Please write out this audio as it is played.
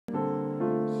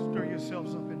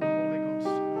yourselves up in the Holy Ghost.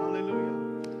 Hallelujah.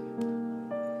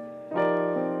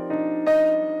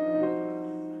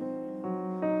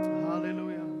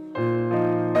 Hallelujah.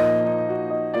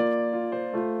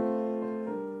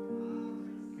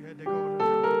 You had to go to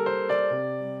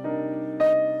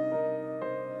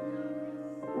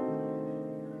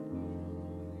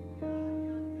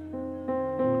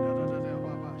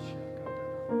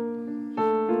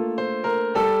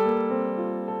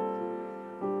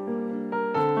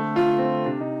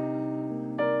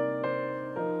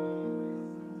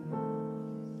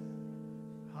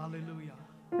Hallelujah.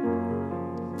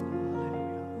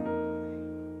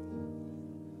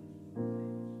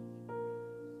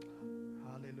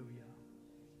 Hallelujah.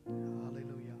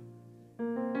 Hallelujah.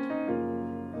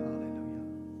 Hallelujah.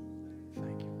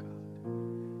 Thank you, God.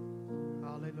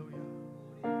 Hallelujah.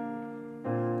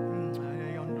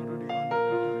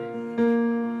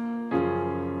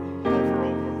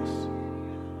 Over us.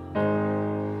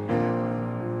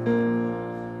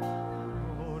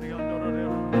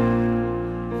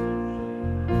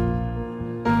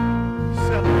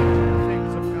 Settle into the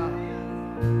things of God.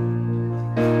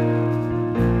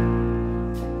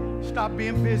 Stop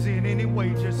being busy in any way.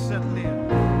 Just settle in.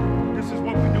 This is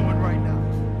what we're doing right now.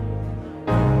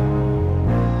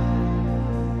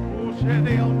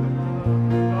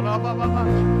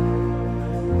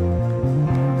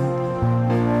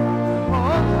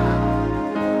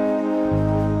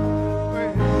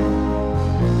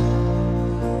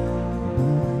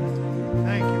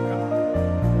 Thank you, God.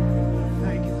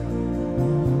 Thank you, God.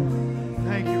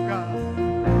 Thank you, God.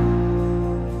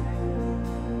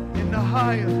 In the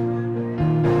higher.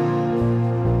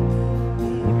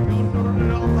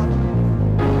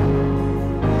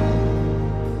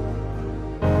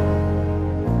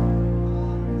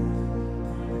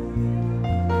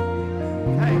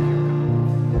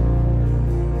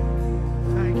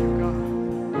 Thank you, God.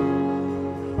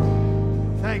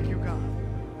 Thank you, God.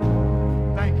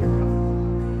 Thank you, God. Thank you, God.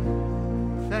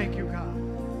 Thank you, God.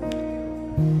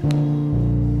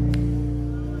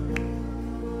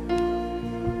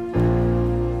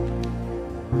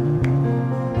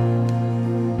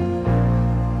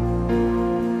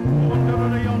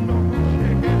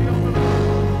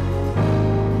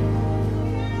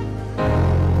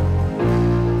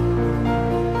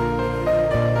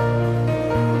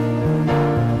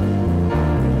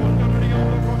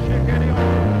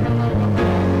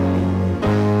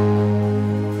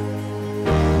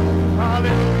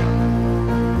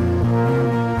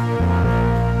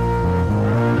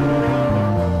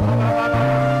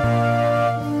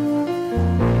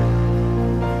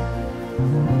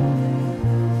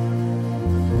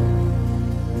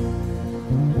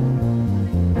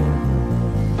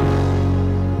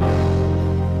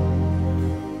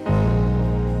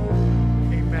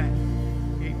 Amen.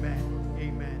 Amen.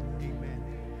 Amen. Amen.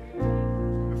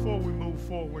 Before we move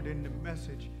forward in the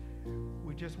message,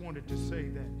 we just wanted to say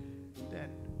that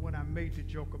when I made the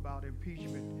joke about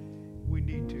impeachment, we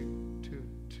need to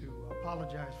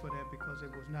apologize for that because it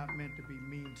was not meant to be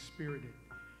mean-spirited.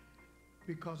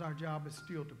 Because our job is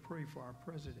still to pray for our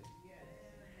president.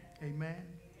 Amen.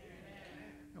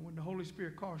 And when the Holy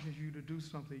Spirit cautions you to do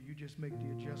something, you just make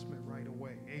the adjustment right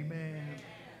away. Amen.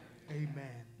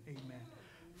 Amen. Amen.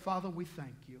 Father, we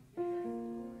thank you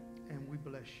and we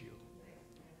bless you.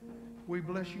 We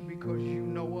bless you because you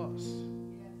know us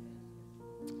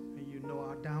and you know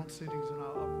our down sittings and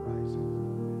our uprising.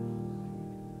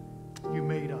 You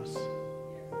made us.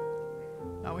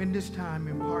 Now in this time,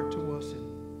 impart to us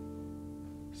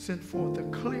and send forth a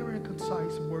clear and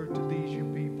concise word to these your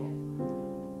people.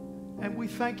 And we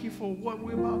thank you for what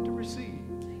we're about to receive.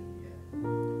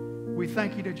 We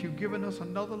thank you that you've given us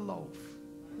another loaf.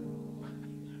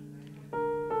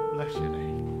 Bless your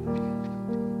name.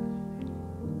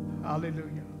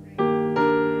 Hallelujah.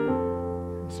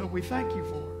 So we thank you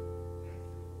for it.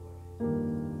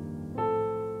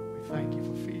 We thank you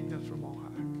for feeding us from on high.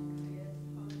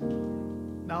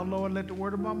 Now, Lord, let the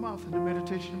word of my mouth and the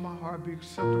meditation of my heart be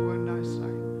acceptable in thy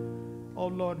sight. Oh,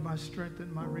 Lord, my strength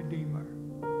and my redeemer.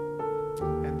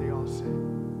 And they all said,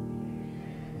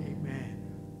 amen.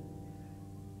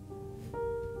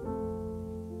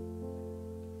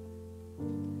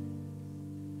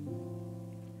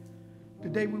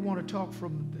 Today we want to talk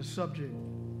from the subject,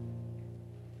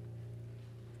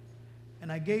 and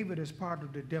I gave it as part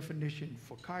of the definition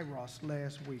for Kairos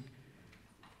last week.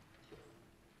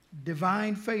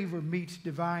 Divine favor meets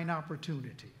divine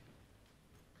opportunity.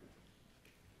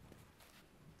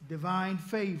 Divine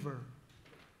favor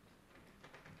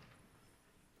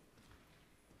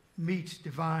meets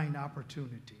divine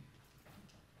opportunity.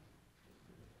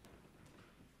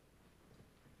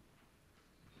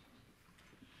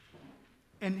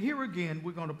 And here again,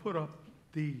 we're going to put up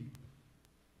the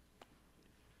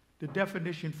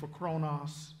definition for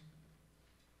chronos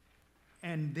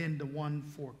and then the one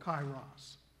for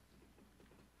kairos.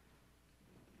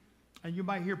 And you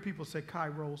might hear people say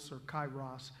kairos or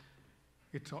kairos.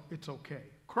 It's okay.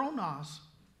 Chronos,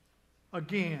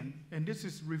 again, and this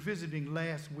is revisiting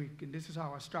last week, and this is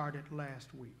how I started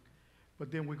last week.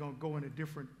 But then we're going to go in a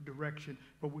different direction.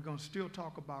 But we're going to still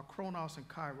talk about chronos and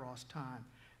kairos time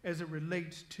as it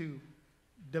relates to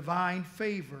divine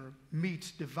favor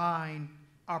meets divine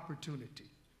opportunity.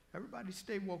 Everybody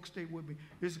stay woke, stay with me.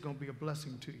 This is going to be a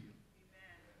blessing to you.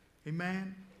 Amen?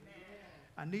 Amen?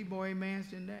 I need more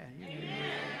amens than that.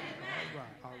 Amen. All right,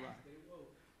 all right.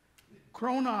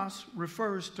 Chronos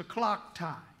refers to clock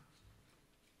time.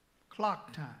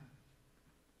 Clock time.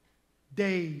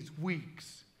 Days,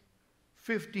 weeks,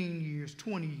 15 years,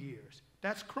 20 years.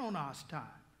 That's chronos time.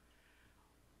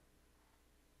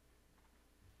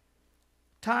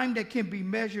 Time that can be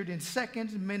measured in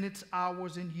seconds, minutes,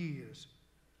 hours, and years.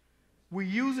 We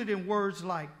use it in words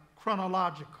like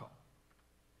chronological.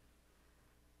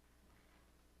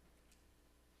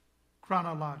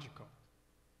 Chronological.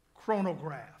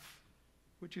 Chronograph,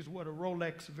 which is what a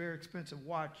Rolex, very expensive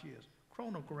watch is.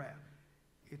 Chronograph.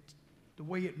 It's the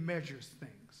way it measures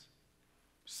things.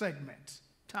 Segments,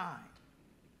 time.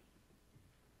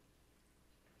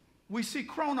 We see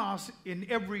chronos in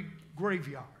every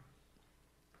graveyard.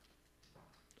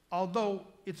 Although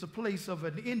it's a place of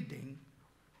an ending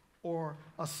or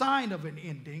a sign of an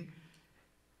ending,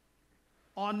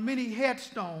 on many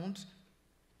headstones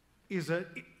is a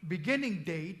beginning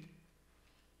date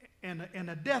and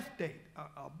a death date,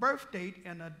 a birth date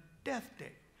and a death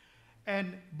date.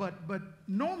 But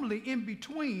normally in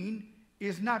between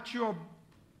is not your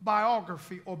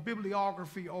biography or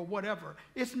bibliography or whatever.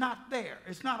 It's not there.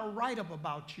 It's not a write-up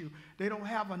about you. They don't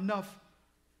have enough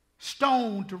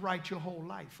stone to write your whole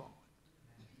life on.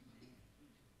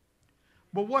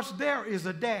 But what's there is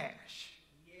a dash.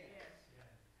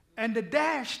 And the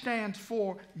dash stands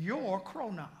for your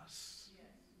chronos,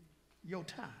 your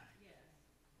time.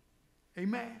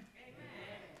 Amen.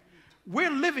 We're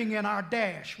living in our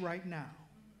dash right now.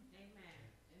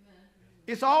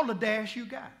 It's all the dash you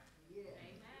got.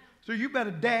 So you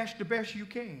better dash the best you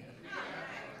can.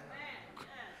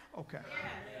 Okay.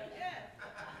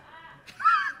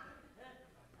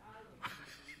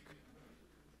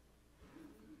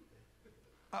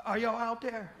 Are y'all out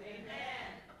there? Amen.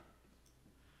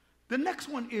 The next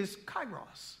one is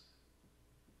kairos.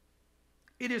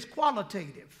 It is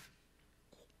qualitative,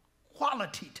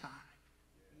 quality time.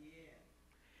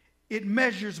 Yeah. It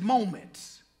measures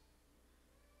moments,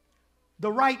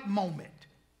 the right moment,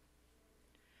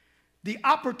 the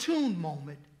opportune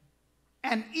moment,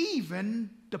 and even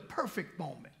the perfect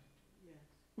moment,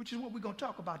 which is what we're going to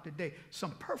talk about today,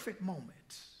 some perfect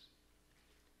moments.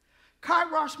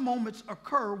 Kairos moments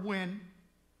occur when,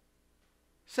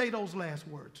 say those last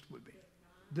words with me,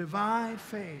 divine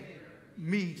favor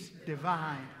meets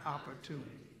divine opportunity.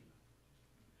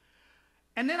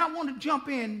 And then I want to jump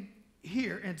in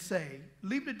here and say,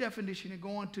 leave the definition and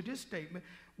go on to this statement.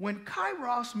 When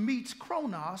kairos meets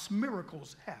chronos,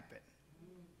 miracles happen.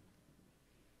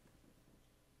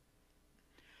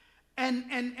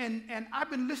 And I've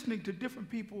been listening to different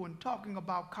people and talking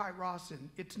about kairos,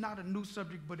 and it's not a new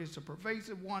subject, but it's a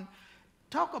pervasive one.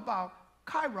 Talk about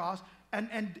kairos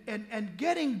and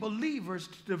getting believers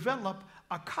to develop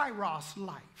a kairos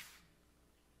life.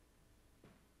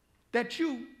 That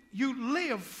you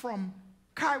live from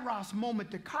kairos moment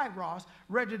to kairos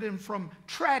rather than from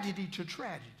tragedy to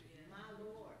tragedy. My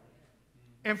Lord.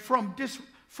 And from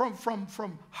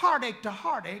heartache to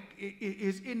heartache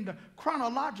is in the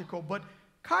chronological, but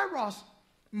kairos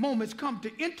moments come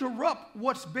to interrupt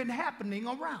what's been happening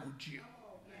around you.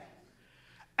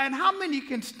 And how many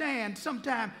can stand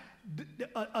sometime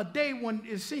a day when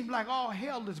it seems like all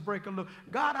hell is breaking loose?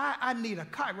 God, I need a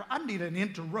kairos. I need an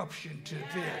interruption to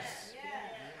this.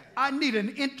 I need an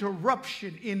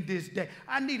interruption in this day.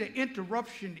 I need an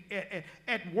interruption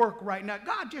at work right now.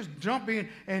 God, just jump in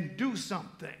and do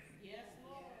something.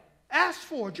 Ask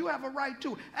for it. You have a right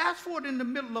to. Ask for it in the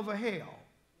middle of a hell.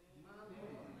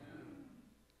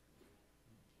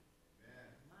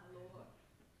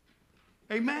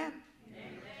 Amen?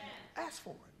 Amen? Ask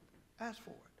for it. Ask for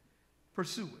it.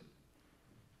 Pursue it.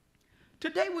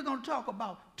 Today we're going to talk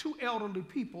about two elderly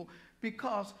people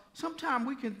because sometimes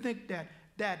we can think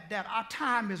that our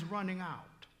time is running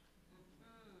out.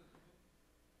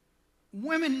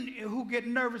 Women who get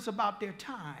nervous about their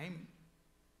time,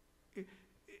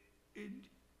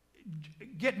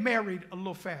 get married a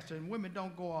little faster, and women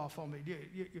don't go off on me.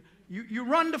 You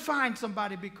run to find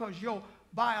somebody because your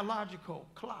biological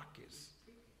clock is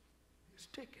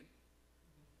ticking.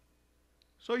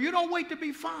 So you don't wait to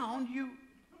be found.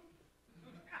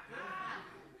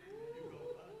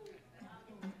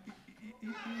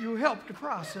 You help the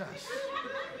process.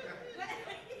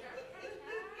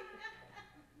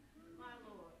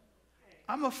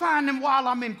 I'm going to find them while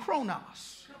I'm in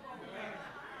Chronos.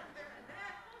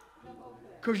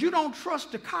 Because you don't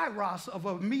trust the kairos of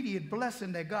immediate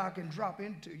blessing that God can drop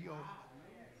into your.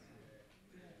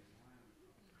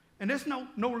 And there's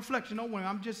no reflection on women.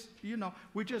 I'm just,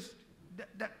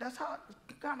 that's how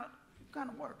it kind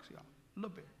of works, y'all, a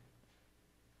little bit.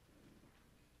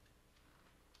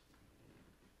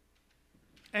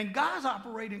 And God's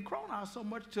operating Chronos so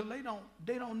much till they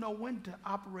don't know when to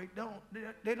operate.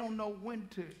 They don't know when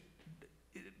to.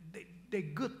 Their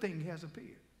good thing has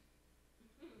appeared.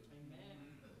 Amen.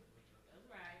 That's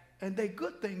right. And their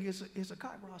good thing is a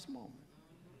Kairos moment.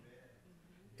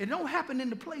 It don't happen in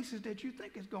the places that you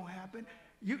think it's going to happen.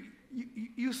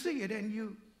 You see it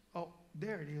and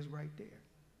there it is right there.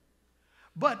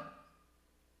 But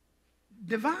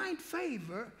divine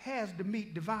favor has to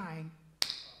meet divine.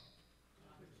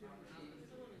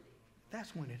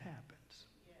 That's when it happens.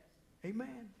 Amen.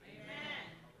 Amen.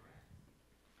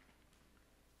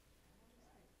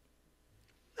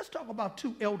 Let's talk about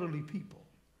two elderly people.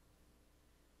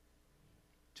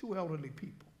 Two elderly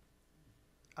people.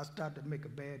 I started to make a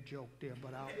bad joke there,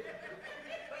 but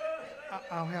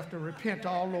I'll have to repent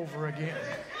all over again.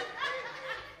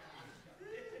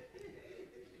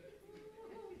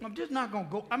 I'm just not going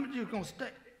to go. I'm just going to stay.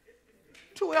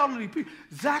 Two elderly people,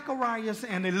 Zacharias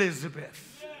and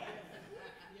Elizabeth.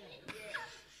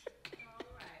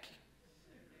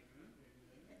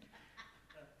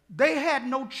 They had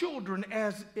no children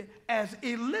as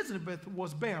Elizabeth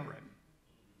was barren.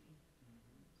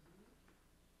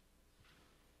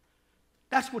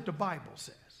 That's what the Bible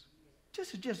says.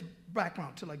 Just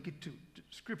background till I get to the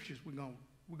scriptures we're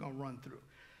gonna run through.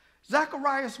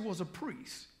 Zacharias was a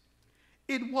priest.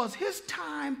 It was his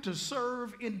time to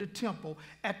serve in the temple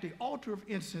at the altar of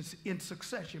incense in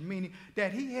succession, meaning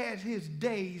that he had his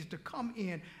days to come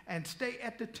in and stay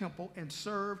at the temple and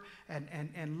serve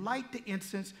and light the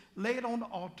incense, lay it on the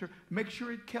altar, make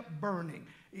sure it kept burning.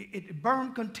 It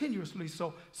burned continuously,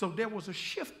 so there was a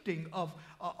shifting of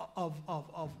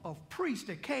priests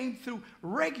that came through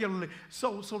regularly.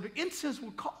 So the incense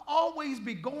would always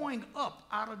be going up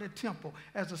out of the temple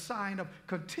as a sign of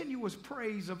continuous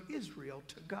praise of Israel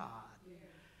to God.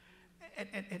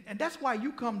 And that's why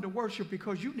you come to worship,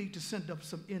 because you need to send up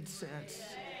some incense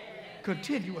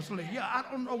continuously. Yeah, I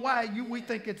don't know why we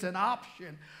think it's an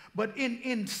option, but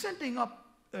in sending up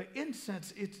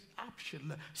incense, it's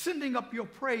optional. Sending up your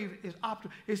praise is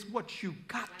optional. It's what you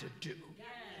got to do.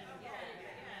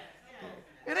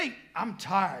 It ain't, I'm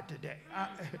tired today.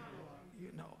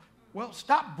 Well,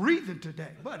 stop breathing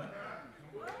today. But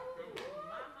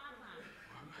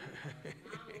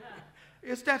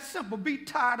it's that simple. Be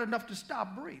tired enough to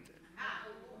stop breathing.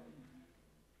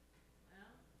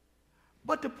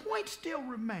 But the point still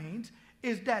remains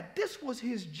is that this was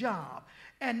his job.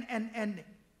 And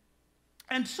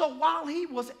so while he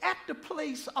was at the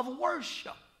place of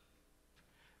worship,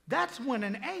 that's when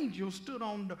an angel stood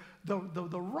on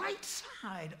the right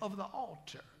side of the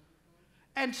altar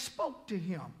and spoke to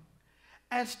him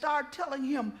and started telling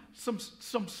him some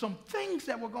things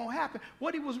that were going to happen.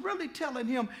 What he was really telling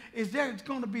him is there's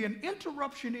going to be an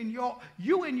interruption in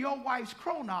you and your wife's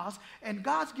chronos, and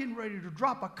God's getting ready to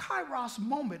drop a kairos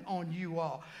moment on you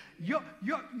all. Your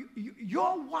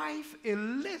wife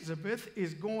Elizabeth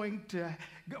is going to,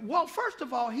 well, first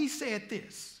of all, he said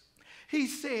this. He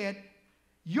said,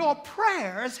 your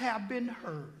prayers have been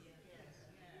heard.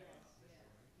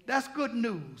 That's good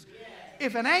news.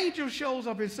 If an angel shows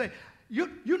up and say,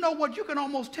 you know what? You can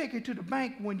almost take it to the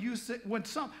bank when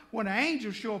an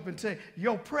angel show up and say,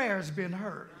 your prayers been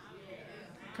heard.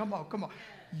 Come on.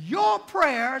 Your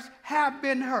prayers have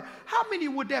been heard. How many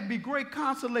would that be great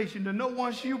consolation to know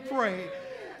once you pray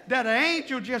that an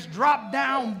angel just dropped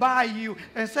down by you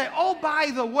and say, oh,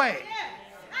 by the way,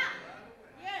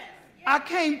 I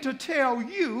came to tell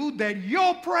you that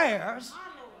your prayers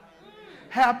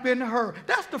have been heard.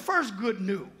 That's the first good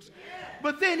news.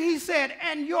 But then he said,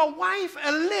 and your wife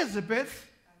Elizabeth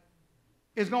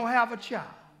is going to have a child.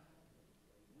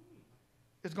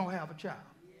 Is going to have a child.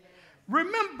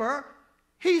 Remember,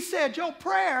 he said your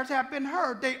prayers have been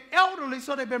heard. They're elderly,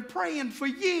 so they've been praying for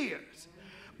years.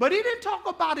 But he didn't talk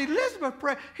about Elizabeth's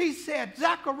prayer. He said,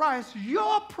 Zacharias,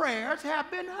 your prayers have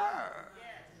been heard.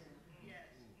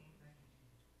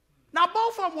 Now,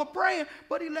 both of them were praying,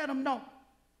 but he let them know,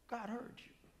 God heard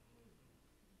you.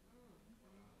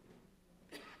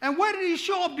 And where did he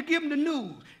show up to give them the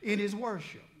news? In his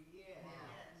worship.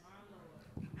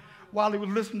 While he was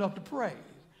listening up to praise.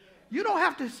 You don't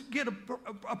have to get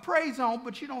a praise on,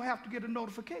 but you don't have to get a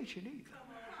notification either.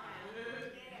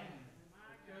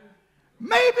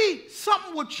 Maybe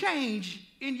something will change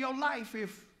in your life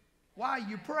if while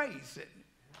you praise it.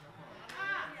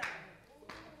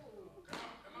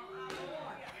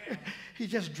 He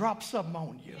just dropped something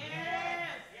on you.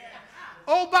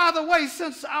 Oh, by the way,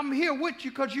 since I'm here with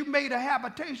you because you made a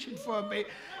habitation for me,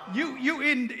 you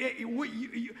in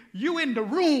the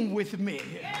room with me.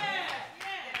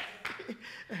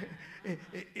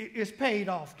 It's paid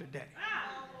off today.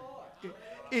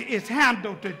 It's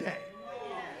handled today.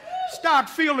 Start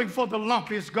feeling for the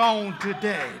lump. It's gone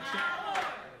today.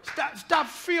 Stop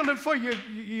feeling for your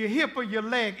hip or your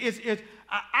leg.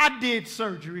 I did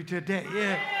surgery today.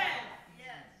 Yeah.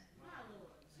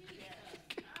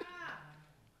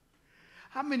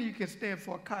 How many of you can stand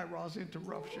for a Kairos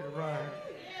interruption, right?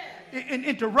 And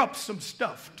interrupt some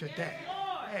stuff today.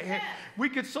 Hey, we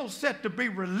get so set to be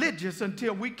religious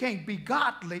until we can't be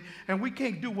godly and we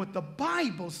can't do what the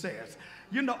Bible says.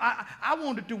 You know, I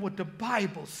want to do what the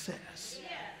Bible says.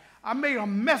 I made a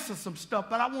mess of some stuff,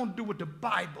 but I want to do what the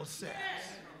Bible says.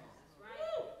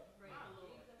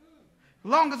 As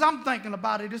long as I'm thinking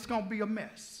about it, it's going to be a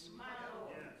mess.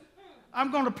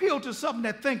 I'm going to appeal to something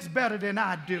that thinks better than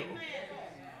I do.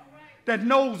 That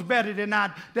knows better than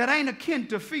I, that ain't akin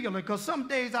to feeling, because some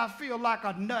days I feel like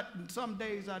a nut and some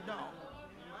days I don't.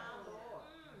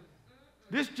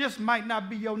 This just might not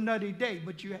be your nutty day,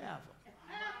 but you have them.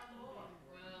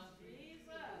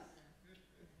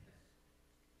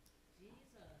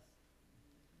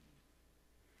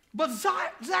 But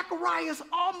Zacharias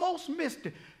almost missed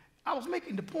it. I was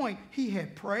making the point, he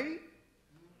had prayed.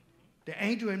 The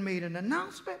angel had made an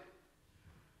announcement.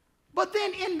 But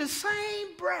then in the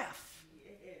same breath,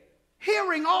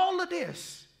 hearing all of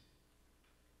this,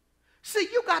 see,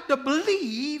 you got to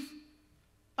believe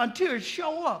until it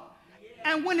shows up.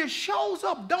 And when it shows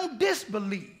up, don't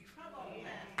disbelieve.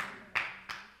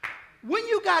 When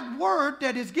you got word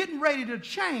that is getting ready to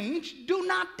change, do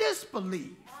not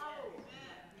disbelieve.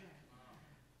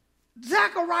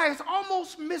 Zacharias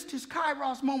almost missed his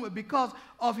Kairos moment because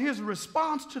of his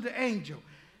response to the angel.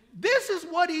 This is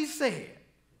what he said.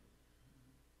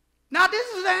 Now, this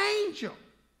is the angel.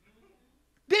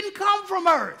 Didn't come from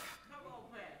earth.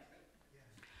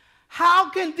 How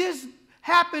can this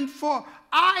happen, for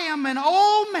I am an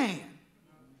old man?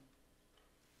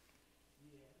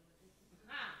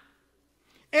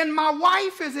 And my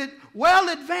wife is well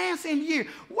advanced in years.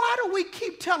 Why do we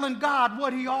keep telling God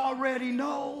what he already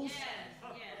knows?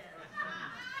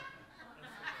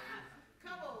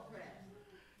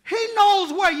 He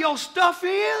knows where your stuff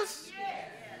is.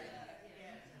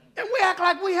 And we act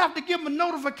like we have to give him a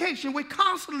notification. We're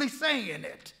constantly saying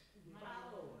it.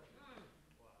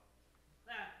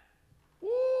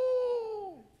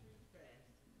 Ooh.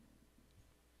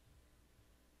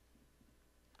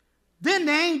 Then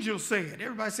the angel said.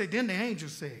 Everybody say, then the angel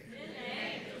said.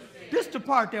 This is the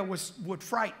part that would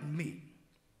frighten me.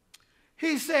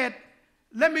 He said,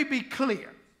 let me be clear.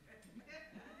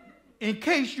 In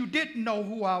case you didn't know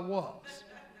who I was.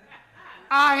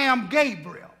 I am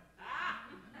Gabriel.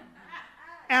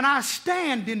 And I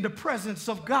stand in the presence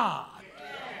of God.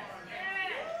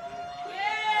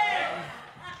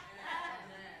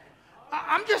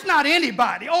 I'm just not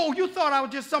anybody. Oh, you thought I was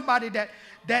just somebody that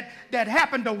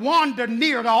happened to wander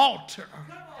near the altar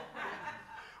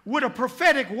with a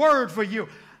prophetic word for you.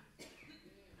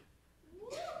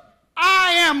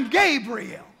 I am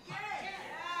Gabriel.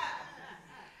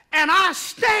 And I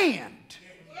stand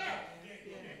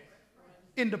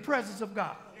in the presence of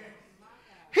God.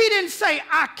 He didn't say,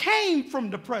 I came from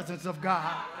the presence of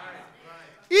God.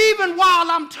 Even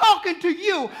while I'm talking to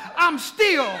you, I'm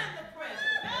still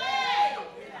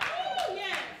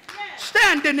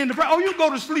standing in the presence. Oh, you go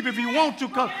to sleep if you want to,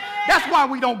 because that's why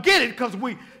we don't get it, because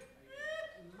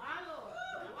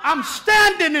I'm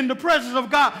standing in the presence of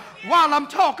God while I'm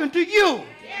talking to you.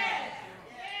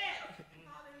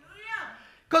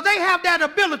 Because they have that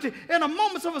ability. In a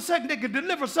moment of a second, they can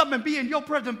deliver something and be in your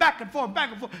presence back and forth,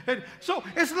 back and forth. And so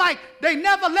it's like they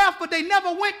never left, but they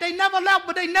never went. They never left,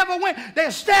 but they never went. They're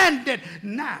standing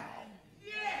now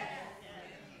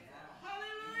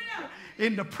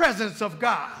in the presence of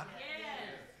God.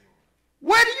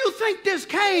 Where do you think this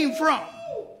came from?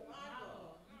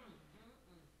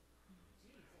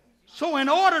 So in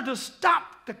order to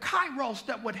stop the kairos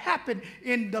that would happen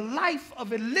in the life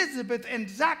of Elizabeth and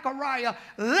Zachariah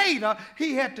later,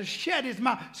 he had to shut his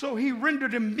mouth. So he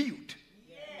rendered him mute.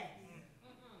 Yes.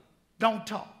 Don't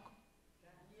talk.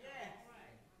 Yes.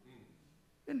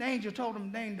 Then the angel told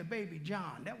him to name the baby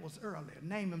John. That was earlier.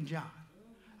 Name him John.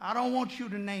 I don't want you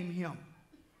to name him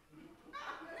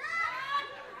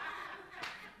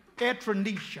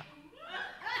Etranisha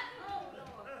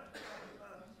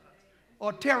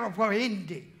or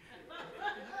Terraparindi.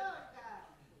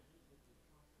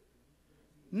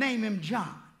 Name him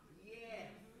John.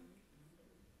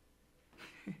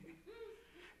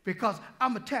 Because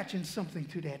I'm attaching something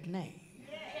to that name.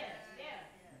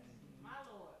 My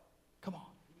Lord. Come on.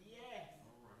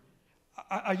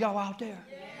 Are y'all out there?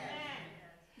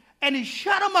 And he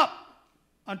shut him up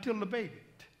until the baby.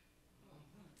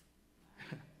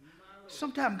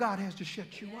 Sometimes God has to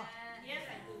shut you up. Yes,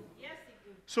 he do. Yes, he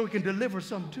do. So he can deliver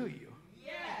something to you.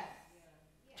 Yes.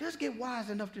 Just get wise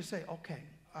enough to say, okay,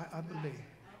 I believe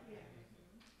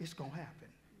it's going to happen.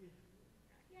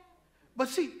 But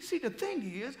see, the thing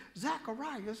is,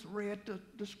 Zacharias read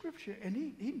the scripture and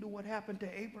he knew what happened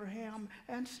to Abraham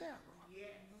and Sarah.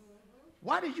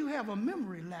 Why did you have a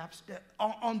memory lapse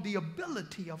on the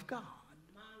ability of God?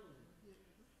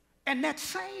 And that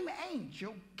same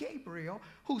angel, Gabriel,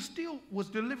 who still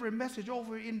was delivering message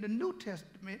over in the New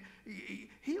Testament,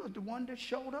 he was the one that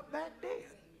showed up back then.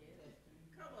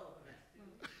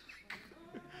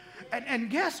 And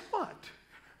guess what?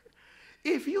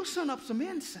 If you send up some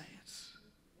incense,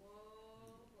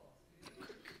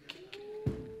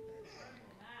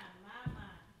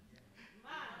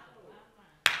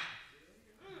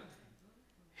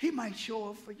 he might show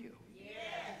up for you.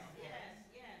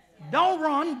 Don't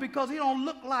run, because he don't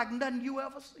look like nothing you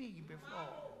ever seen before.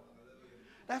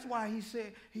 That's why he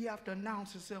said he have to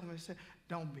announce himself and say,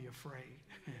 don't be afraid.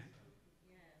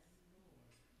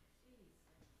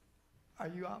 Are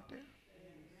you out there?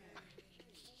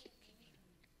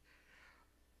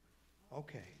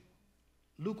 Okay.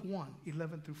 Luke 1,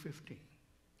 11 through 15.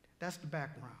 That's the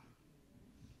background.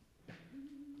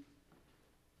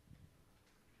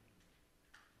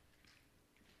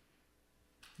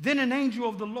 Then an angel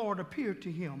of the Lord appeared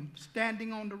to him,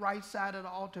 standing on the right side of the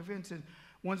altar of incense.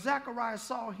 When Zacharias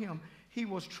saw him, he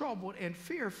was troubled, and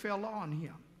fear fell on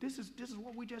him. This is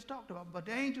what we just talked about. But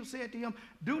the angel said to him,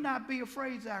 do not be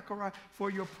afraid, Zacharias, for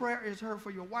your prayer is heard,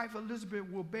 for your wife Elizabeth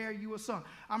will bear you a son.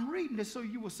 I'm reading this so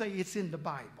you will say it's in the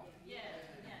Bible. Yes.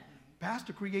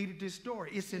 Pastor created this story.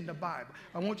 It's in the Bible.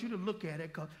 I want you to look at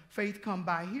it, because faith comes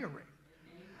by hearing.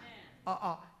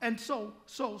 And so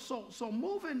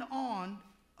moving on,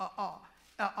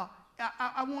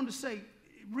 I want to say,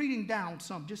 reading down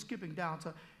some, just skipping down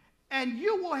some. And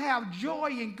you will have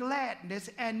joy and gladness,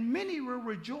 and many will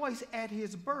rejoice at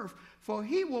his birth, for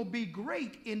he will be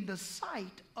great in the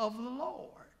sight of the Lord.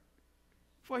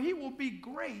 For he will be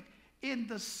great in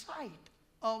the sight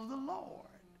of the Lord.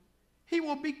 He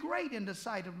will be great in the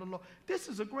sight of the Lord. This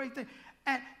is a great thing.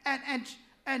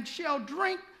 And shall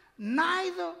drink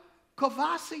neither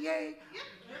Cavassier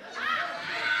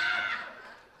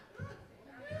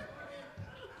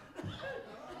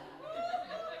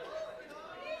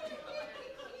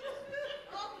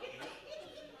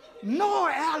nor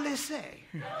Alice.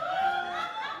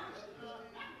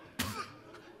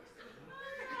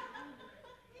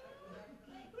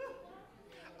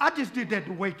 I just did that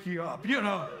to wake you up, you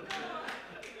know.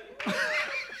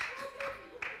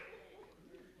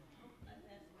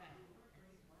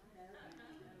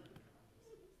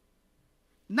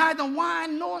 Neither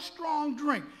wine nor strong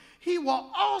drink. He will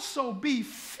also be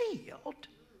filled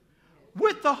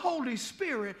with the Holy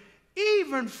Spirit,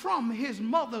 even from his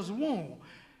mother's womb.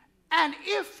 And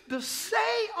if the say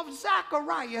of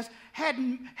Zacharias had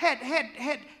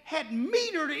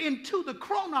metered into the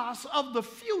chronos of the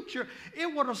future,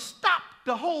 it would have stopped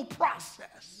the whole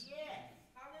process. Yes.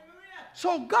 Hallelujah.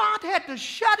 So God had to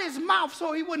shut his mouth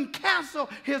so he wouldn't cancel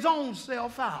his own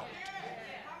self out. Yes.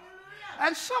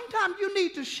 And sometimes you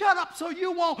need to shut up so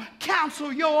you won't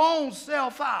cancel your own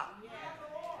self out.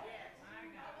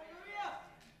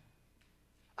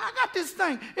 I got this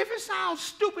thing. If it sounds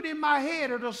stupid in my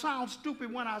head, it'll sound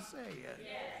stupid when I say it.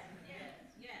 Yes.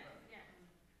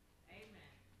 Amen.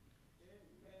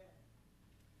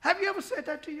 Have you ever said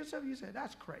that to yourself? You said,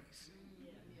 that's crazy.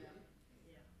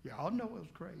 Y'all know it was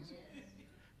crazy.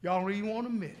 Y'all don't even want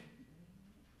to admit it.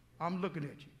 I'm looking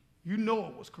at you. You know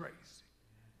it was crazy.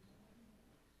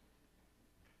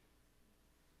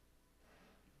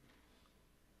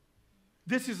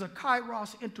 This is a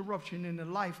kairos interruption in the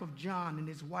life of John and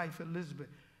his wife Elizabeth.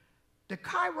 The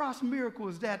kairos miracle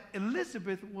is that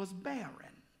Elizabeth was barren.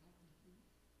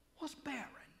 was barren.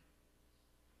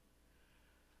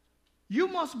 You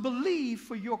must believe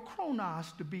for your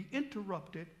chronos to be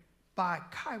interrupted by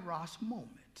kairos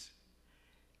moments.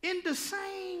 In the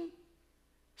same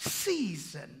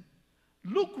season,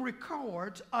 Luke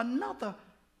records another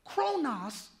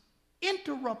chronos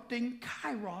interrupting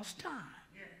kairos time.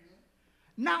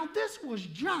 Now this was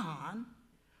John,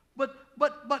 but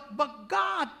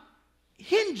God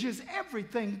hinges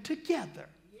everything together.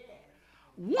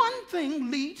 One thing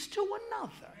leads to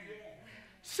another.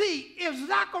 See, if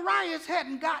Zacharias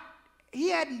hadn't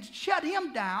shut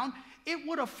him down, it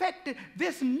would have affected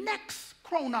this next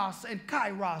chronos and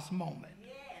kairos moment.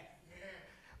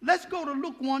 Let's go to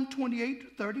Luke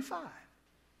 1:28-35.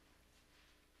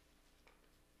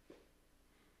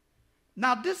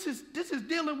 Now this is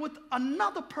dealing with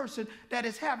another person that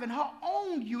is having her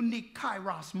own unique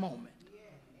kairos moment.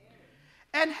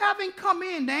 And having come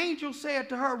in, the angel said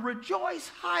to her, "Rejoice,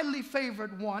 highly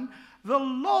favored one, the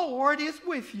Lord is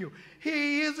with you." Here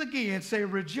he is again, say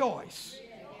rejoice.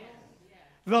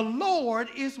 The Lord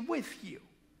is with you.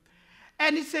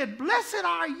 And he said, "Blessed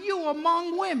are you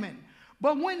among women."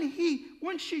 But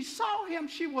when she saw him,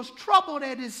 she was troubled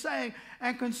at his saying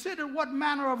and considered what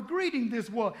manner of greeting this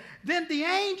was. Then the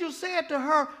angel said to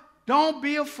her, "Don't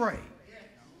be afraid."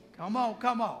 Come on,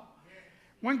 come on.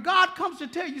 When God comes to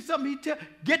tell you something,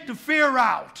 get the fear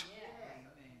out.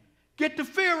 Get the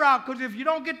fear out, because if you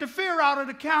don't get the fear out,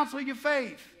 it'll cancel your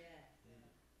faith.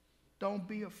 Don't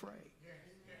be afraid.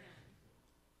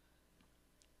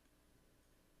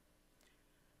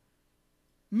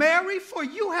 Mary, for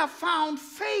you have found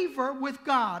favor with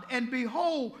God, and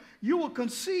behold, you will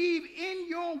conceive in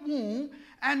your womb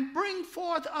and bring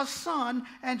forth a son,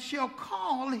 and shall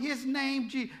call his name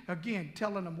Jesus. Again,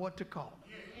 telling him what to call him.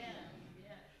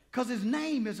 Because his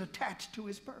name is attached to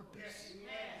his purpose.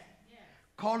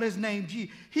 Call his name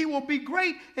Jesus. He will be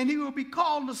great, and he will be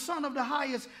called the Son of the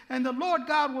Highest. And the Lord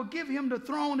God will give him the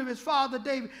throne of his father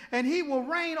David. And he will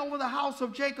reign over the house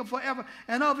of Jacob forever.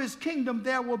 And of his kingdom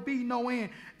there will be no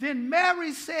end. Then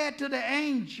Mary said to the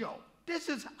angel, this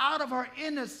is out of her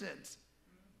innocence,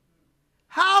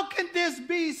 "How can this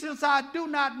be, since I do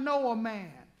not know a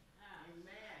man?"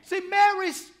 See,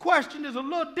 Mary's question is a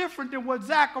little different than what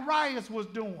Zacharias was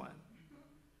doing.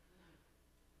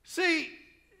 See,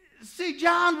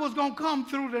 John was going to come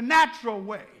through the natural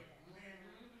way.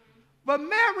 But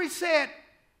Mary said,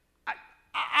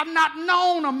 I've not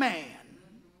known a man.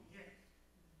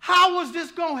 How was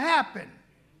this going to happen?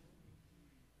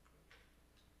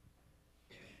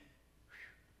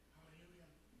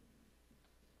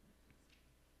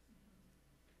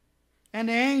 And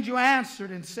the angel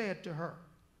answered and said to her,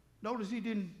 notice he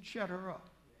didn't shut her up.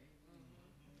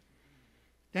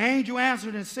 The angel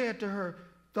answered and said to her,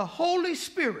 "The Holy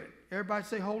Spirit," everybody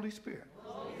say Holy Spirit.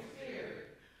 Holy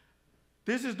Spirit.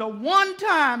 This is the one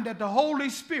time that the Holy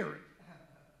Spirit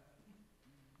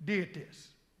did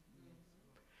this.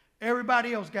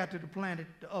 Everybody else got to the planet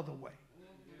the other way.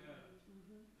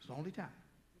 It's the only time.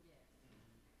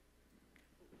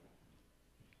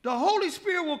 "The Holy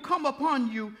Spirit will come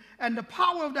upon you, and the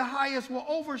power of the highest will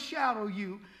overshadow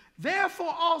you.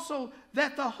 Therefore also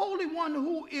that the Holy One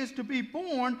who is to be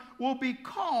born will be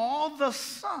called the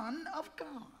Son of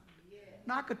God."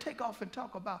 Now I could take off and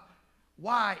talk about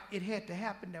why it had to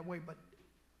happen that way, but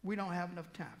we don't have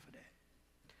enough time for that.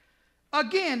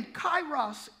 Again,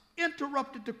 Kairos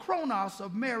interrupted the chronos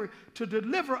of Mary to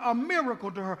deliver a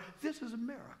miracle to her. This is a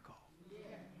miracle.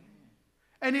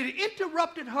 And it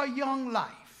interrupted her young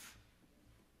life.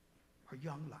 Her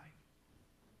young life.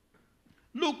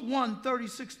 Luke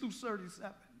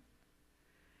 1:36-37.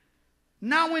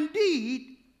 Now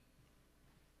indeed,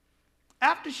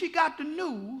 after she got the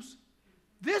news,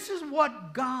 this is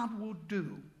what God will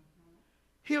do.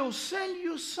 He'll send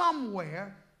you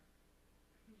somewhere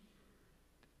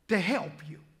to help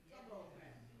you.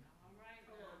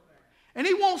 And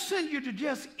he won't send you to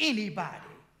just anybody.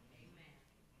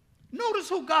 Notice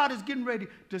who God is getting ready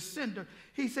to send her.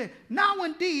 He said, "Now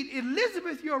indeed,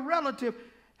 Elizabeth, your relative,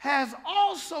 has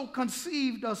also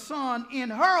conceived a son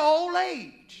in her old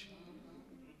age.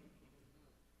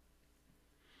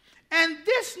 And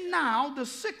this now, the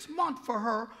 6th month for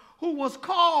her, who was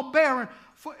called barren.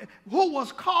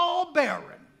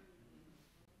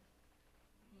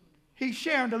 He's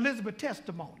sharing Elizabeth's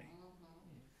testimony.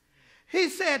 He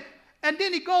said, and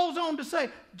then he goes on to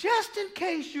say, just in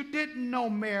case you didn't know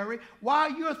Mary,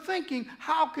 while you're thinking,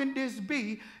 how can this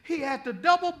be? He had to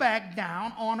double back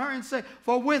down on her and say,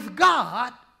 for with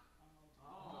God,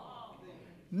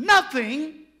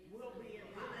 nothing will be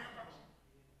impossible.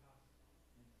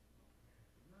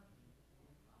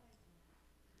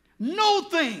 No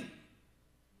thing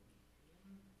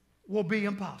will be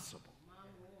impossible.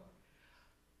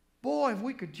 Boy, if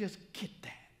we could just get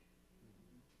that.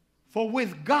 For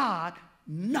with God,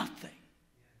 nothing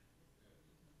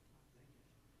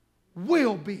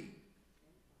will be.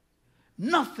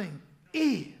 Nothing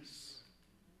is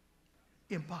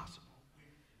impossible.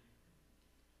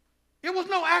 It was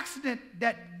no accident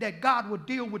that God would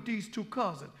deal with these two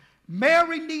cousins.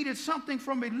 Mary needed something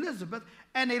from Elizabeth,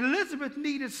 and Elizabeth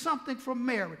needed something from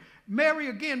Mary. Mary,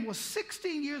 again, was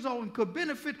 16 years old and could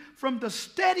benefit from the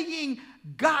steadying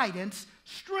guidance,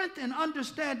 strength, and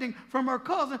understanding from her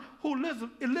cousin,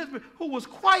 Elizabeth, who was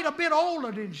quite a bit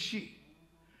older than she.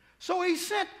 So he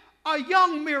sent a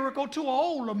young miracle to an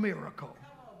older miracle.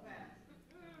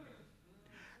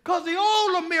 Because the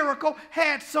older miracle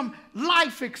had some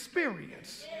life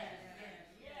experience.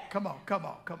 Come on.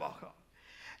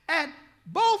 And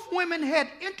both women had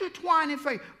intertwining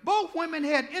faith. Both women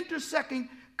had intersecting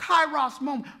kairos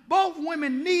moments. Both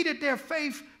women needed their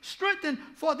faith strengthened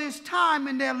for this time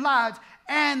in their lives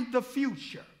and the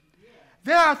future.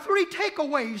 There are 3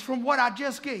 takeaways from what I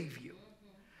just gave you.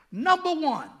 Number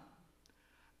 1,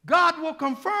 God will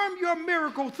confirm your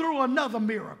miracle through another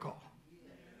miracle.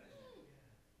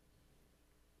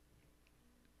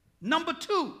 Number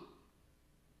 2,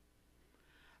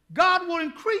 God will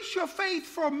increase your faith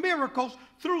for miracles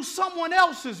through someone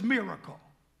else's miracle.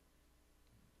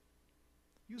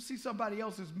 You see somebody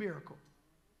else's miracle,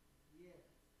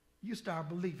 you start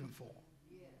believing for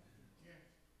them.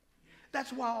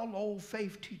 That's why all the old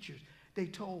faith teachers, they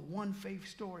told one faith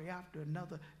story after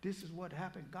another. This is what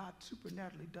happened. God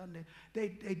supernaturally done that.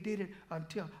 They did it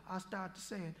until I started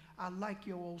saying, I like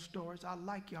your old stories. I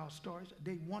like y'all stories.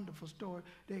 They wonderful stories.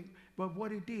 But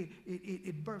what it did,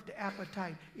 it birthed the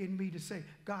appetite in me to say,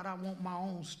 God, I want my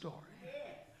own story.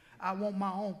 I want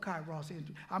my own kairos.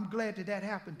 I'm glad that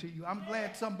happened to you. I'm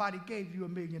glad somebody gave you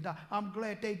 $1 million. I'm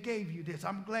glad they gave you this.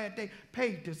 I'm glad they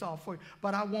paid this off for you.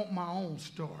 But I want my own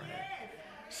story.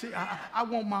 See, I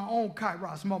want my own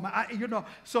kairos moment.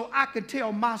 So I can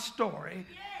tell my story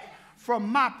from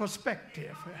my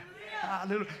perspective.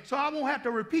 So I won't have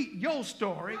to repeat your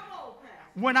story.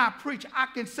 When I preach, I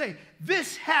can say,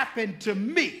 this happened to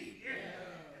me.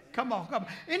 Come on.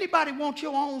 Anybody want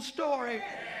your own story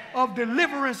of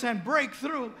deliverance and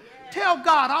breakthrough? Tell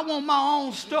God, I want my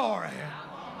own story.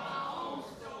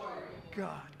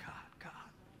 God.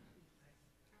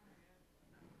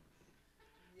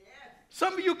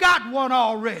 Some of you got one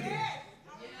already.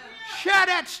 Share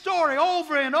that story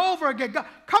over and over again.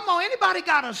 Come on, anybody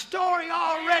got a story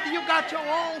already? You got your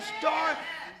own story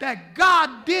that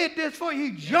God did this for you.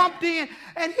 He jumped in.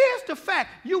 And here's the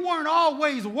fact. You weren't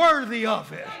always worthy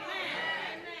of it.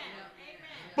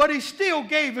 But he still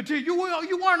gave it to you.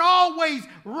 You weren't always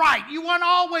right. You weren't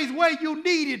always where you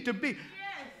needed to be.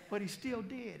 But he still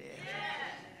did it.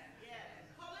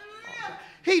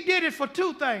 He did it for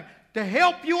 2 things. To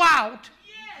help you out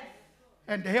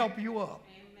and to help you up.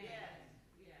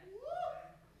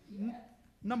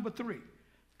 Number 3,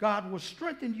 God will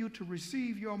strengthen you to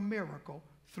receive your miracle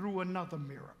through another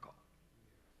miracle.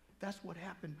 That's what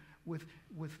happened with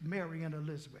Mary and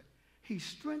Elizabeth. He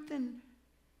strengthened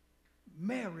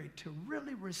Mary to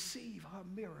really receive her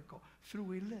miracle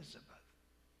through Elizabeth.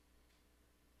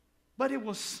 But it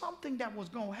was something that was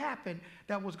going to happen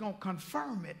that was going to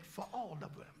confirm it for all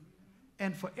of them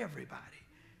and for everybody.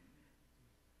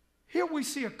 Here we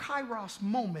see a kairos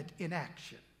moment in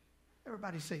action.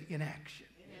 Everybody say in action.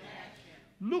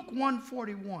 Luke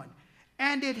 1:41.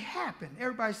 And it happened.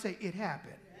 Everybody say it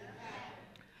happened.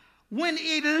 When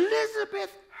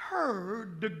Elizabeth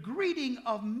heard the greeting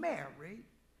of Mary,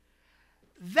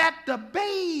 that the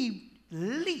babe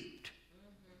leaped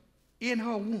in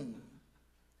her womb.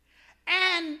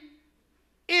 And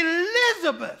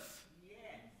Elizabeth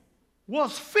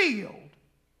was filled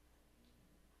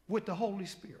with the Holy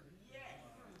Spirit.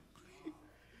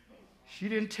 She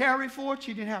didn't tarry for it.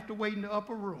 She didn't have to wait in the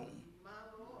upper room.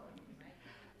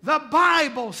 The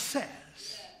Bible says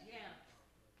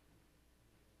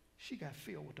she got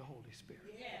filled with the Holy Spirit.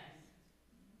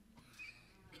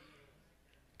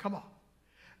 Come on.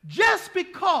 Just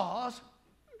because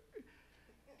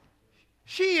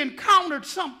she encountered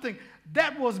something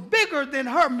that was bigger than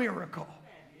her miracle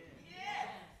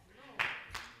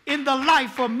in the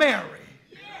life of Mary.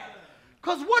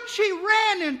 Because what she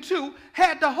ran into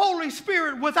had the Holy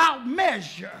Spirit without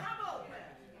measure.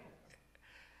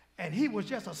 And he was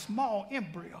just a small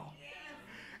embryo.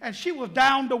 And she was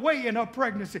down the way in her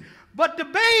pregnancy. But the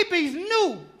babies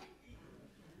knew.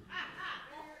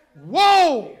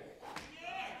 Whoa.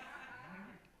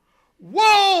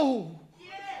 Whoa.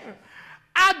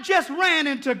 I just ran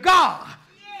into God.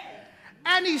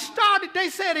 And he started, they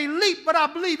said he leaped, but I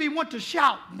believe he went to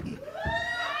shouting.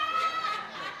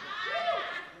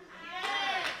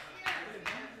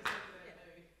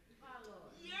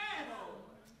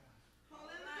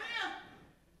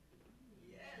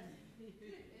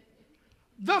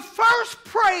 The first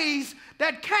praise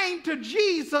that came to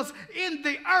Jesus in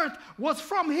the earth was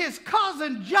from his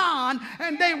cousin John,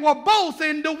 and they were both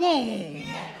in the womb.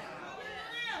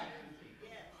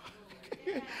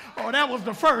 Oh, that was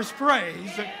the first praise.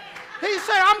 He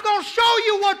said, I'm going to show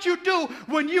you what you do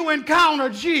when you encounter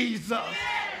Jesus.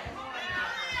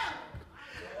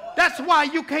 That's why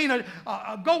you can't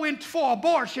go in for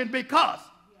abortion, because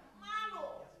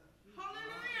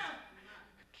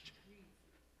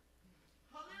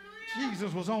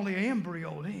Jesus was only an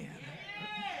embryo then.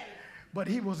 But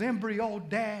he was embryo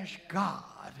dash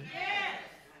God.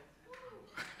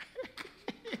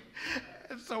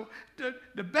 And so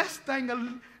the best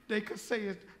thing they could say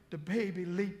is the baby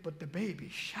leaped, but the baby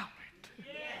shouted.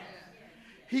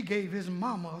 He gave his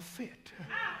mama a fit.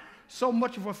 So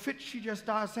much of a fit, she just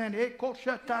started saying,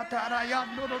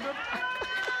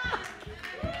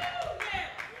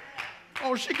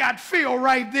 oh, she got filled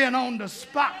right then on the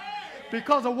spot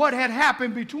because of what had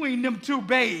happened between them two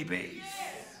babies.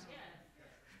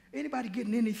 Anybody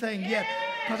getting anything yet?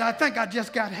 Because I think I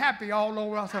just got happy all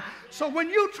over. So when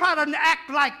you try to act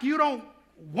like you don't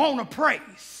want to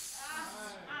praise,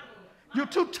 you're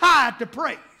too tired to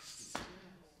praise.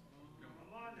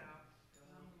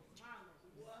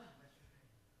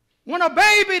 When a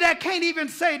baby that can't even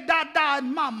say da-da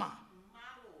and mama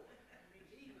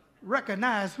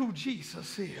recognize who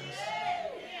Jesus is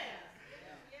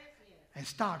and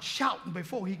start shouting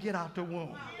before he get out the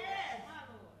womb.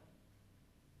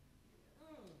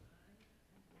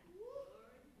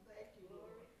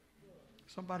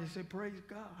 Somebody say, praise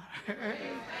God.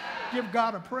 Give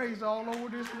God a praise all over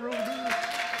this room.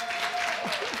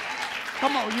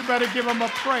 Come on, you better give him a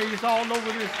praise all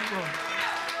over this room.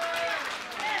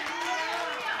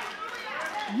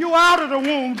 You out of the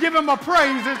womb, give him a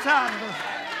praise inside of the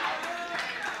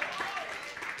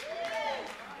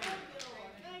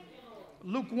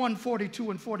Luke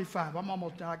 1:42 and 45. I'm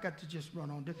almost done. I got to just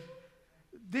run on this.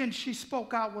 Then she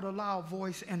spoke out with a loud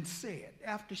voice and said,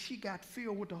 after she got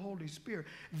filled with the Holy Spirit,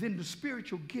 then the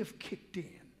spiritual gift kicked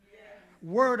in.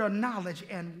 Word of knowledge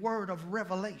and word of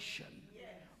revelation.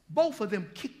 Both of them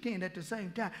kicked in at the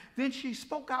same time. Then she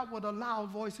spoke out with a loud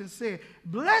voice and said,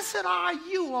 blessed are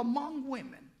you among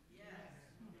women.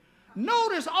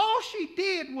 Notice all she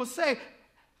did was say,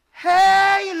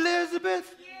 hey,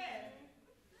 Elizabeth.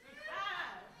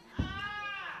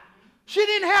 She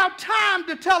didn't have time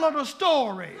to tell her the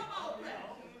story.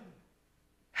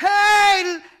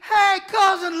 Hey,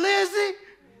 cousin Lizzie.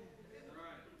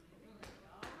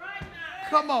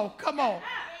 Come on, come on.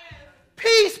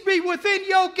 Peace be within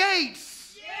your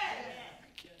gates.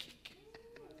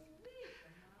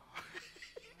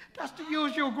 That's the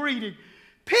usual greeting.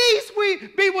 Peace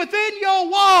be within your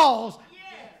walls.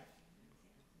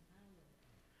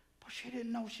 But she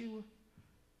didn't know she was.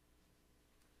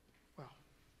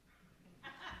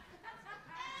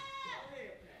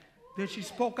 Then she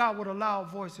spoke out with a loud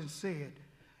voice and said,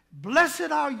 blessed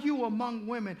are you among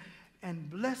women, and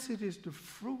blessed is the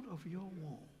fruit of your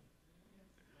womb.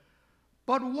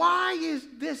 But why is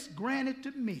this granted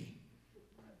to me?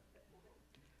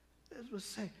 Elizabeth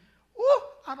say,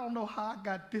 I don't know how I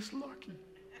got this lucky.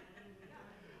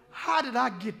 How did I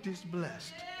get this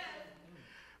blessed?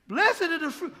 Blessed is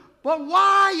the fruit. But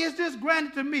why is this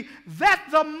granted to me? That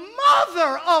the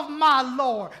mother of my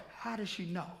Lord. How does she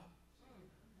know?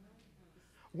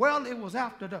 Well, it was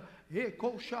after the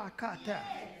Ekoshakata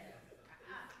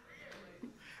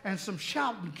and some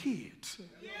shouting kids.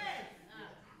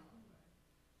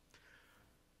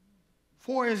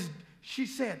 For as she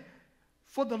said,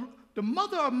 for the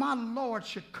mother of my Lord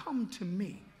should come to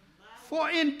me. For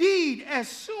indeed, as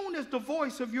soon as the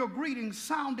voice of your greeting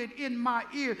sounded in my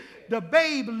ear, the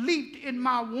babe leaped in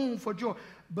my womb for joy.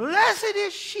 Blessed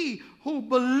is she who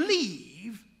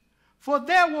believed, for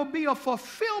there will be a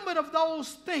fulfillment of those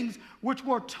things which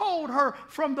were told her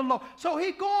from the Lord. So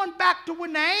he going back to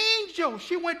when the angel,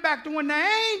 she went back to when the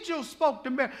angel spoke to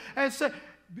Mary and said,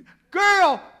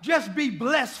 girl, just be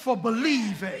blessed for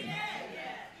believing.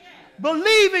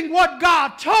 Believing what God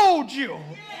told you.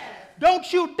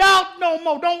 Don't you doubt no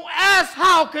more. Don't ask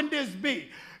how can this be.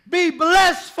 Be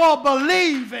blessed for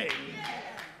believing.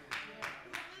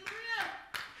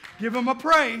 Give him a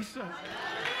praise.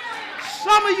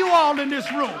 Some of you all in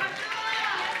this room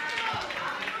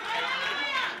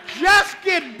just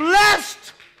get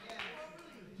blessed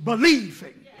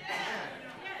believing.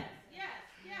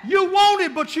 You want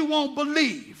it, but you won't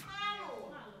believe.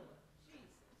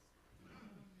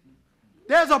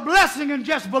 There's a blessing in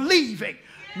just believing.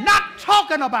 Not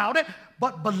talking about it,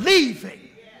 but believing.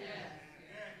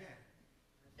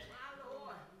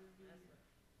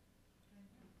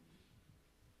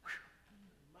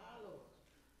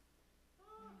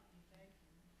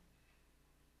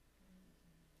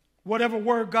 Whatever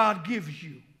word God gives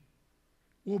you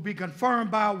will be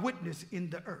confirmed by a witness in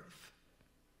the earth.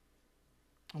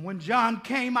 And when John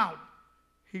came out,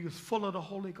 he was full of the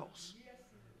Holy Ghost,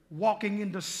 walking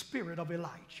in the spirit of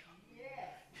Elijah.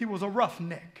 He was a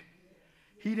roughneck.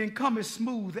 He didn't come as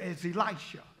smooth as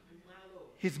Elisha,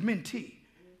 his mentee,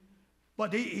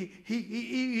 but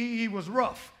he was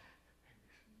rough.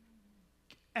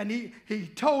 And he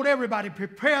told everybody,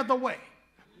 prepare the way.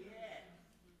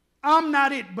 I'm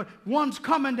not it, but one's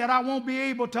coming that I won't be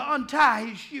able to untie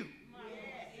his shoe.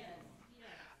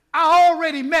 I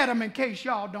already met him, in case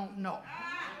y'all don't know.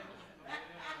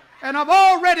 And I've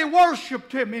already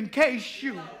worshiped him, in case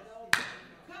you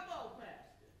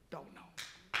don't know.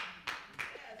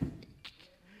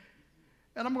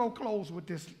 And I'm going to close with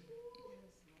this.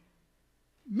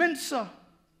 Mensa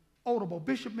Otabil,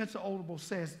 Bishop Mensa Otabil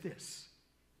says this: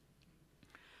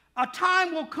 a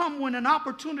time will come when an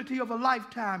opportunity of a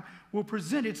lifetime will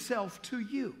present itself to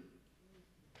you.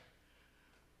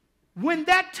 When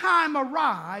that time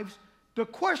arrives, the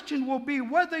question will be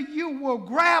whether you will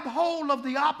grab hold of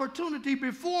the opportunity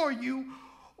before you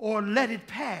or let it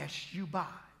pass you by.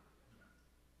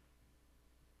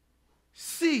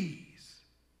 Seize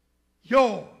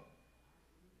your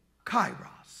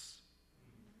kairos.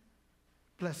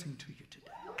 Blessing to you today.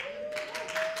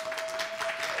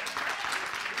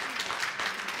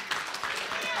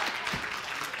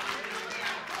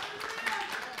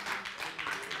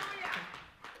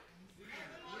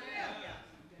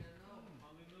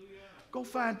 Go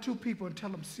find two people and tell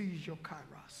them, seize your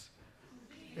kairos.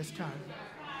 It's time.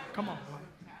 Come on, boy.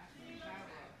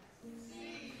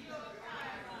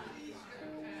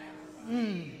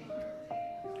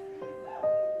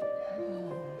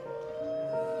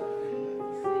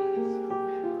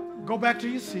 Go back to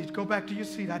your seat. Go back to your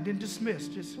seat. I didn't dismiss.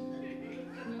 Just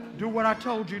do what I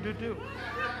told you to do.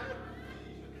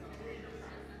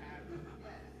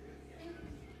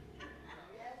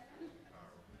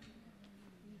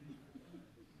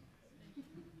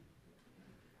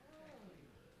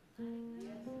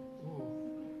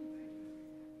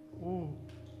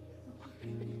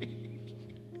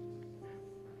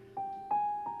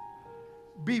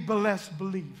 Be blessed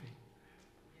believing.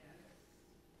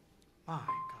 My God.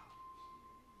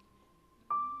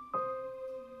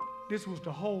 This was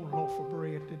the whole loaf of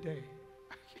bread today.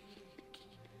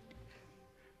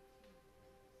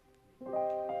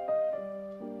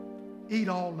 Eat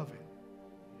all of it.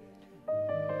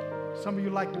 Some of you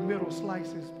like the middle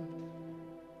slices, but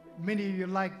many of you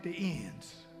like the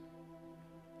ends.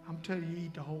 I'm telling you,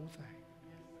 eat the whole thing.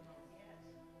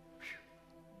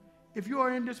 If you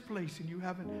are in this place and you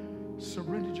haven't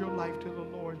surrendered your life to the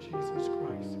Lord Jesus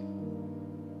Christ,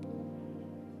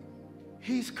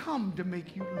 He's come to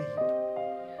make you leap,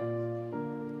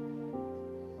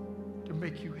 to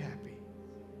make you happy,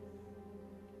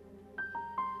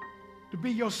 to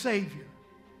be your Savior.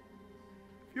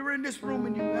 If you're in this room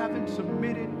and you haven't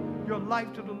submitted your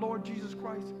life to the Lord Jesus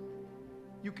Christ,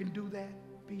 you can do that.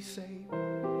 Be saved.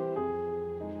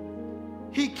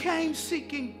 He came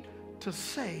seeking to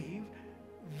save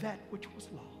that which was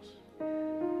lost.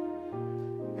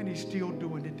 And He's still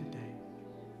doing it today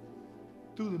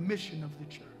through the mission of the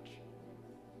church.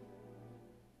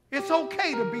 It's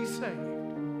okay to be saved.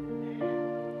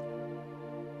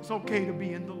 It's okay to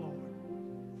be in the Lord.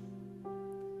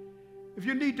 If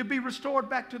you need to be restored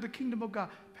back to the kingdom of God,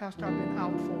 Pastor, I've been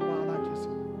out for a while. I just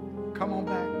come on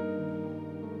back.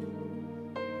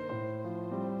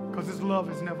 Because His love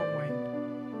has never waned.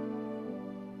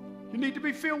 You need to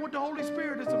be filled with the Holy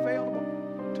Spirit. It's available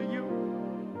to you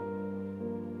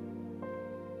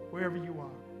wherever you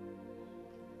are.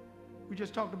 We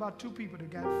just talked about two people that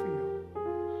got filled.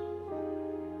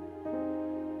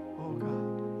 Oh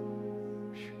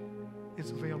God,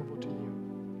 it's available to you.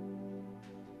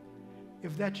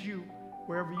 If that's you,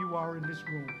 wherever you are in this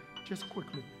room, just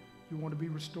quickly, you want to be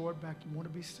restored back, you want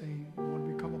to be saved, you want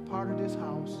to become a part of this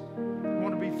house, you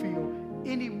want to be filled,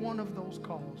 any one of those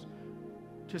calls,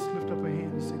 just lift up a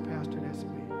hand and say, Pastor, that's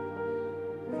me.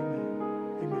 Amen.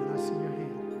 Amen. I see your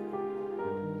hand.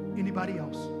 Anybody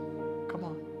else? Come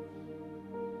on.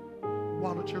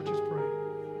 While the church is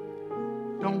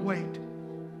praying. Don't wait.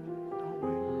 Don't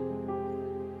wait.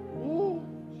 Oh,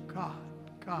 God.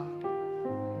 God.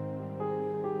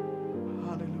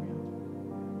 Hallelujah.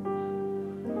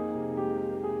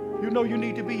 You know you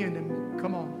need to be in them.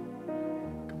 Come on.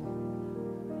 Come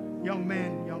on. Young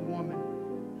man, young woman,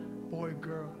 boy,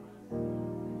 girl,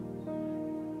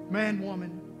 man,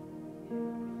 woman.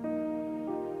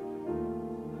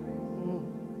 Oh,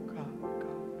 God,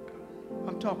 God, God.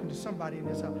 I'm talking to somebody in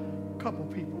this house. A couple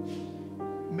people.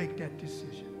 Make that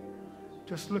decision.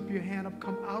 Just slip your hand up,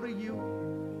 come out of you.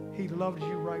 He loves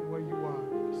you right where you are.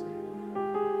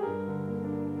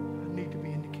 I need to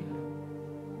be in the kingdom.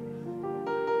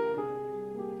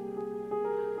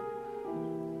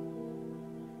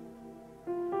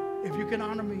 If you can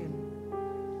honor me and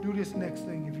do this next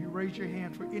thing, if you raise your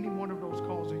hand for any one of those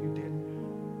calls or you didn't,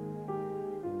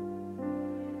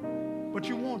 but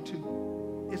you want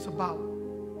to, it's about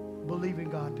believing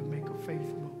God to make a faith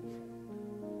move.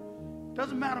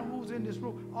 Doesn't matter who's in this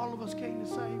room. All of us came the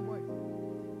same way.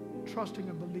 Trusting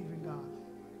and believing God.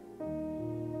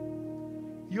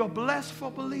 You're blessed for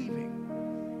believing.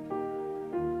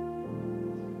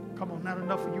 Come on, not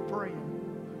enough of you praying.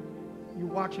 You're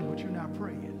watching, but you're not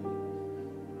praying.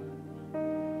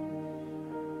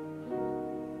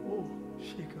 Oh,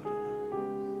 she got it.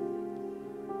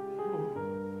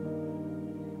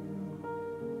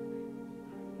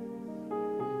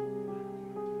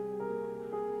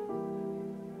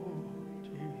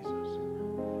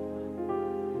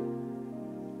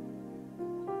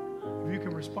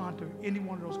 Respond to any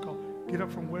one of those calls. Get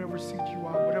up from wherever seat you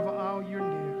are, whatever aisle you're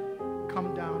near.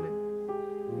 Come down it,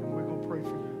 and we're going to pray for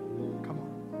you. Come on.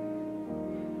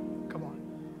 Come on.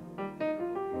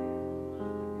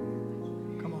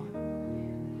 Come on.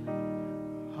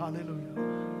 Hallelujah.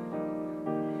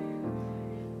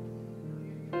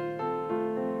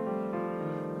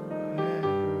 Yeah.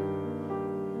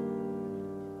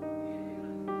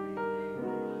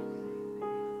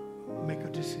 Make a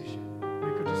decision.